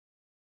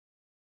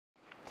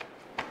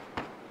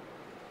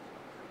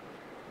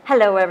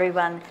Hello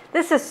everyone,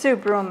 this is Sue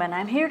Broom and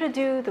I'm here to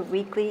do the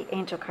weekly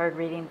angel card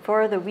reading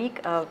for the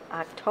week of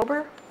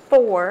October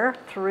 4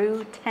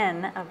 through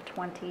 10 of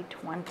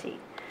 2020.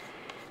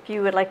 If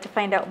you would like to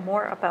find out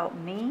more about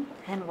me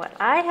and what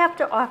I have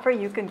to offer,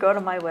 you can go to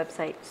my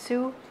website,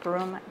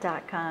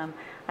 SueBroom.com.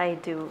 I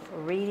do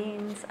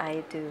readings,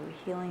 I do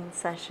healing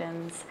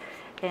sessions,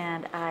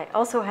 and I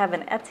also have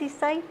an Etsy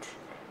site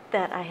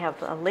that I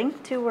have a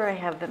link to where I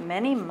have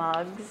many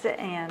mugs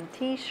and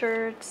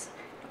t-shirts,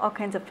 all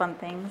kinds of fun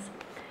things,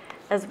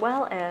 as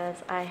well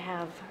as I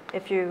have,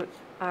 if you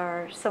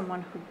are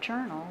someone who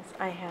journals,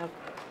 I have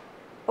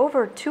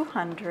over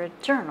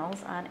 200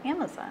 journals on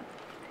Amazon.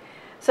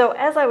 So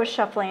as I was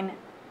shuffling,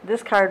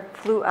 this card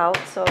flew out,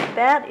 so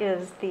that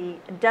is the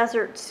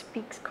Desert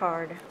Speaks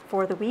card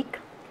for the week.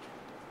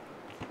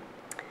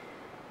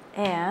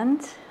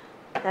 And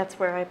that's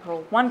where I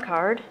pull one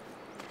card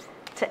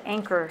to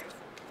anchor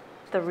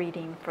the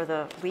reading for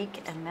the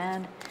week, and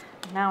then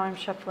now I'm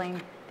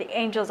shuffling. The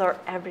angels are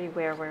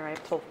everywhere where I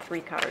pull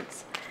 3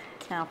 cards.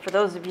 Now, for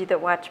those of you that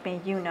watch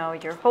me, you know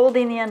you're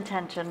holding the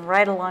intention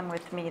right along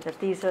with me that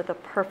these are the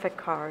perfect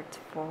cards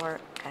for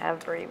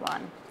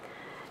everyone.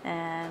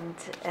 And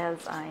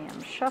as I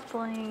am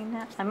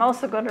shuffling, I'm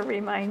also going to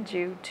remind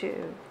you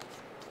to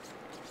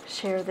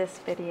share this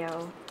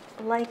video,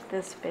 like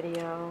this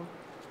video.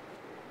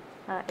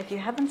 If you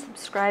haven't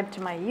subscribed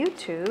to my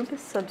YouTube,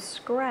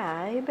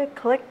 subscribe,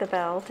 click the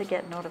bell to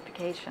get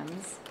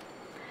notifications.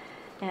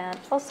 And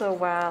also,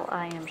 while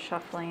I am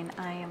shuffling,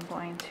 I am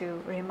going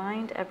to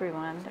remind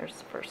everyone, there's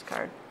the first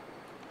card,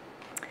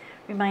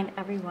 remind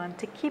everyone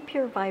to keep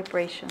your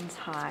vibrations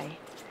high.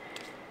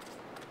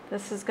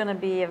 This is going to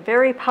be a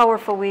very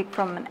powerful week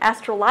from an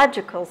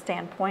astrological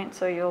standpoint,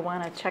 so you'll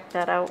want to check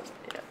that out,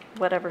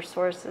 whatever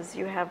sources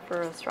you have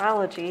for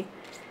astrology.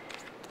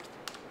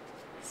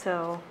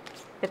 So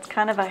it's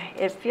kind of a,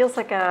 it feels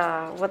like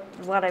a,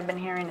 what I've been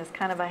hearing is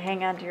kind of a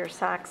hang on to your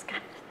socks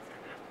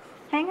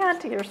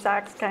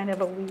kind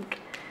of a week.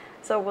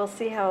 So we'll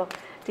see how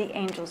the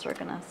angels are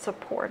going to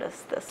support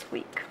us this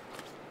week.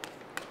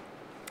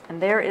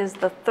 And there is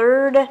the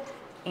third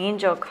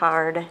angel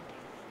card.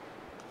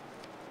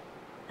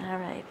 All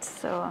right,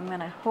 so I'm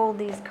going to hold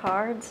these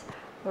cards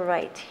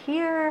right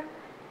here,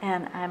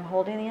 and I'm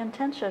holding the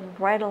intention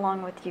right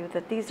along with you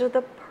that these are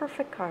the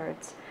perfect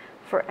cards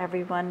for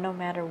everyone, no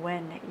matter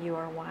when you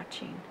are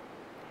watching.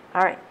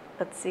 All right,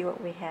 let's see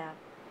what we have.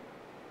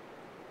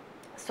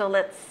 So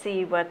let's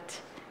see what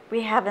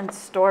we have in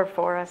store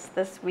for us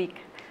this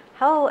week.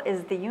 How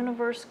is the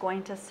universe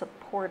going to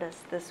support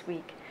us this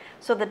week?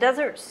 So the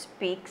Desert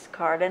Speaks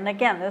card, and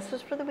again, this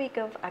is for the week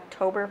of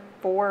October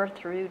 4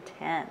 through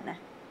 10.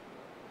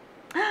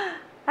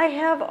 I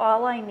have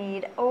all I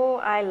need. Oh,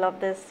 I love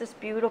this. This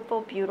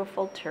beautiful,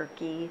 beautiful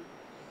turkey.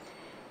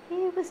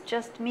 He was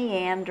just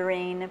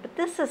meandering, but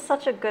this is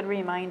such a good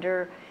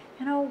reminder.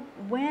 You know,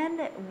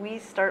 when we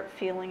start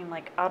feeling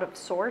like out of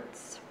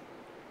sorts,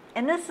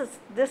 and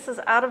this is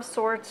out of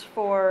sorts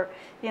for,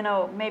 you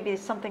know, maybe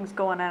something's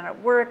going on at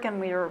work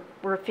and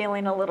we're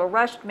feeling a little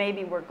rushed.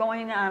 Maybe we're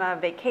going on a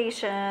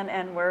vacation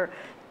and we're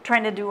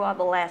trying to do all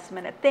the last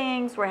minute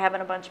things. We're having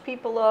a bunch of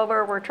people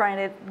over. We're trying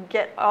to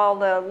get all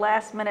the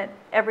last minute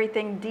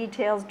everything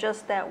details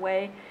just that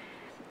way.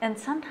 And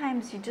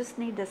sometimes you just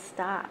need to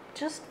stop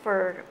just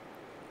for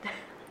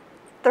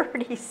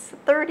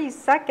 30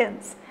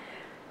 seconds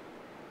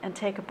and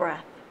take a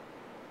breath.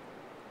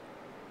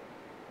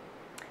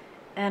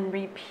 And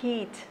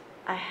repeat,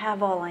 I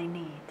have all I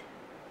need.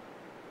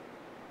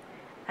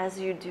 As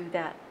you do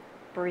that,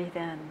 breathe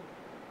in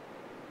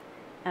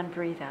and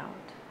breathe out.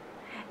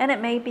 And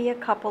it may be a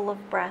couple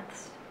of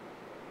breaths,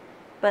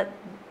 but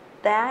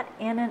that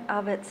in and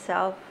of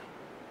itself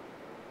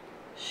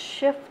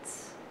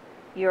shifts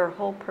your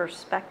whole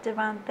perspective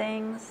on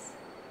things,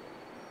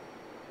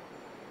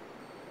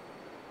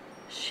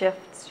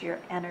 shifts your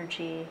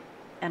energy,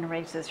 and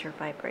raises your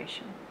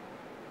vibration.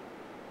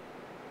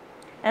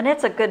 And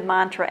it's a good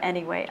mantra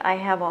anyway. I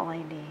have all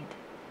I need.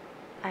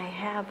 I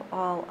have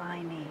all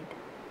I need.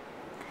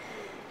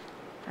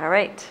 All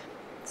right,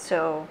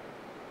 so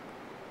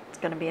it's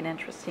going to be an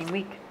interesting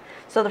week.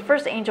 So the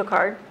first angel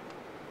card,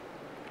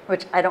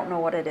 which I don't know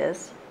what it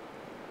is.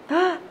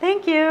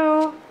 Thank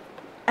you.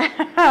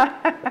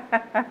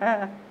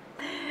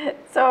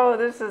 So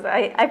this is,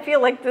 I feel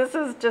like this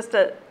is just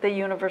the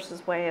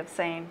universe's way of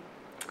saying,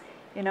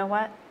 you know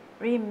what?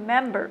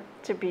 Remember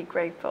to be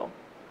grateful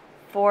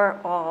for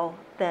all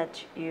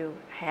that you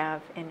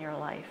have in your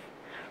life.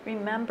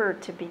 Remember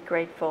to be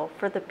grateful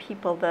for the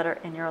people that are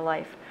in your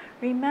life.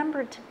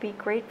 Remember to be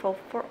grateful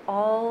for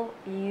all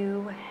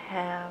you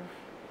have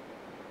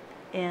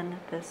in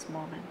this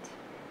moment,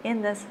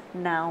 in this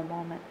now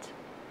moment.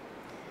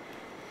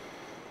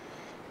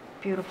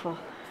 Beautiful.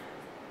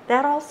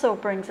 That also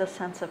brings a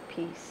sense of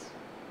peace.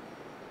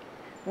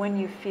 When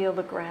you feel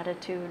the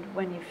gratitude,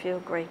 when you feel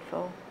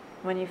grateful,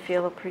 when you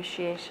feel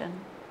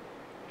appreciation.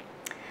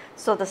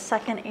 So the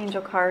second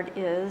angel card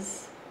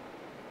is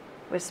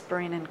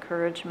whispering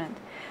encouragement.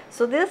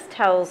 So this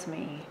tells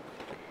me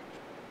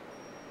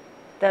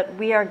that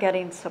we are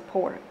getting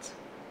support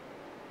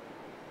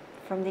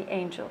from the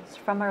angels,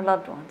 from our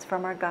loved ones,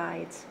 from our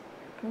guides,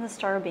 from the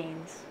star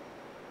beings.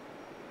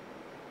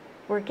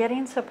 We're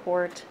getting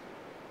support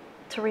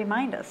to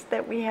remind us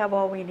that we have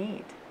all we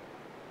need.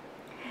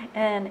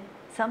 And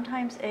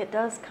sometimes it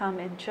does come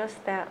in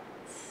just that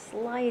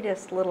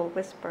slightest little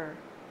whisper.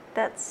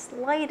 That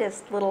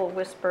slightest little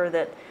whisper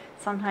that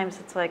sometimes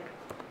it's like,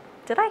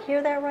 did I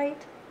hear that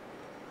right?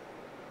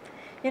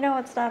 You know,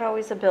 it's not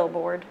always a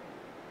billboard.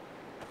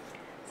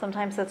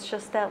 Sometimes it's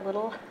just that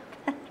little,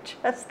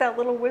 just that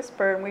little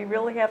whisper, and we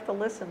really have to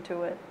listen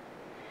to it.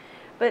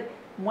 But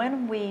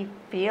when we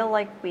feel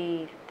like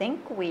we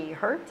think we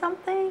heard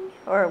something,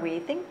 or we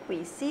think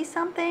we see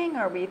something,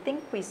 or we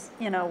think we,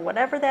 you know,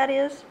 whatever that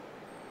is,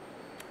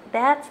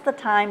 that's the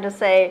time to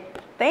say,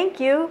 thank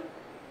you,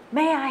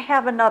 may I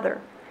have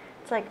another?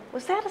 It's like,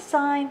 was that a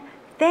sign?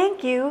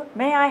 Thank you,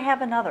 may I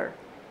have another?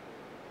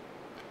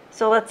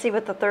 So let's see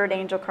what the third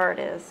angel card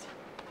is.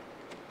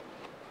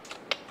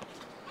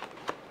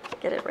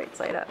 Get it right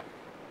side up.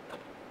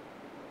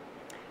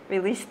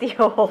 Release the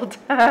old.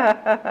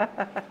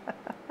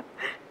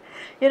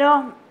 You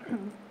know,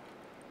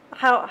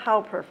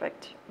 how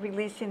perfect,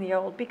 releasing the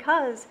old.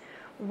 Because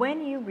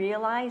when you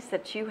realize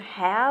that you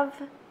have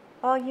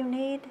all you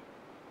need,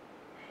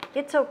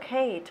 it's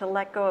okay to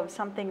let go of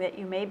something that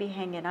you may be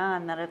hanging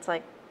on, that it's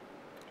like,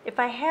 if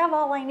I have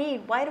all I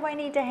need, why do I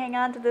need to hang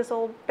on to this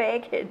old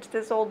baggage,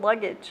 this old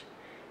luggage,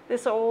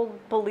 this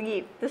old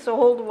belief, this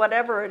old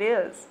whatever it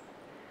is?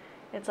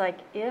 It's like,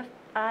 if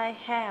I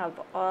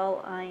have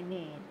all I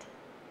need,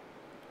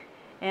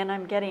 and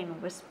I'm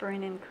getting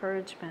whispering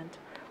encouragement,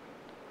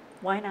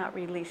 why not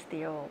release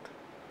the old?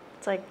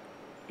 It's like,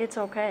 it's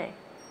okay.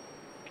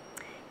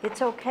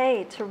 It's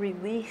okay to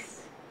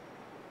release,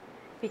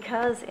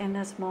 because in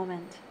this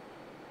moment,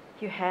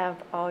 you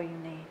have all you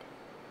need.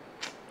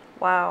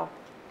 Wow.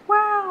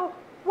 Wow.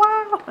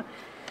 Wow.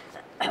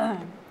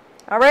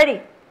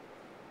 Alrighty.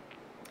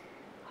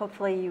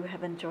 Hopefully you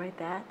have enjoyed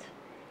that.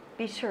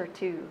 Be sure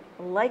to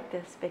like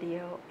this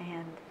video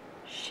and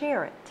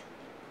share it.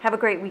 Have a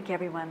great week,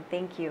 everyone.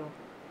 Thank you.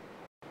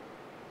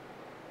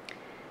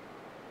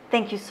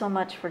 Thank you so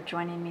much for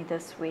joining me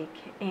this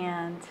week.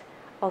 And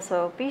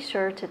also be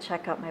sure to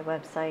check out my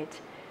website,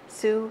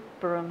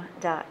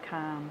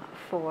 SueBroom.com,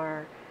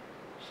 for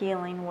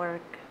healing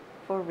work,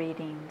 for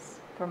readings,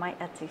 for my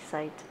Etsy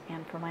site,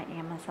 and for my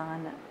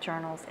Amazon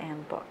journals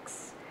and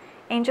books.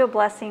 Angel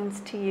blessings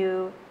to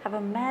you. Have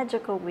a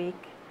magical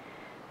week,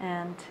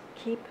 and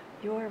keep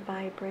your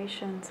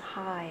vibrations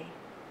high.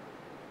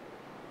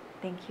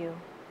 Thank you.